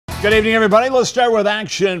Good evening, everybody. Let's start with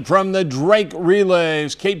action from the Drake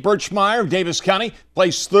Relays. Kate Birchmeyer of Davis County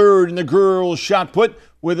placed third in the girls' shot put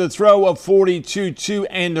with a throw of 42.2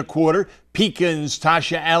 1/4. Pekin's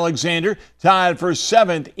Tasha Alexander tied for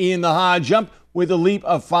seventh in the high jump with a leap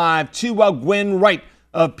of 5.2, while Gwen Wright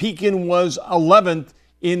of Pekin was 11th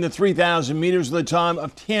in the 3,000 meters with a time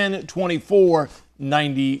of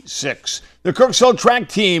 10:24.96. The Kirksville track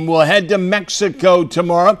team will head to Mexico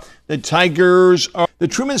tomorrow. The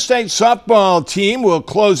Truman State softball team will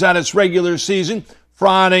close out its regular season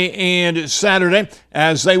Friday and Saturday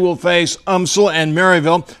as they will face UMSL and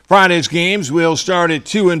Maryville. Friday's games will start at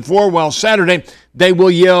 2 and 4, while Saturday they will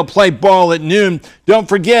yell play ball at noon. Don't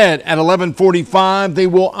forget, at 11:45 they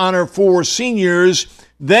will honor 4 seniors.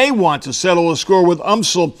 They want to settle a score with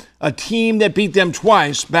UMSL, a team that beat them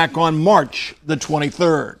twice back on March the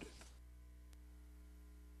 23rd.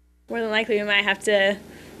 More than likely we might have to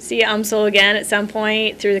see UMSL again at some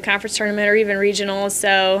point through the conference tournament or even regionals.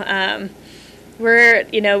 So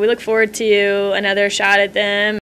we look forward to another shot at them.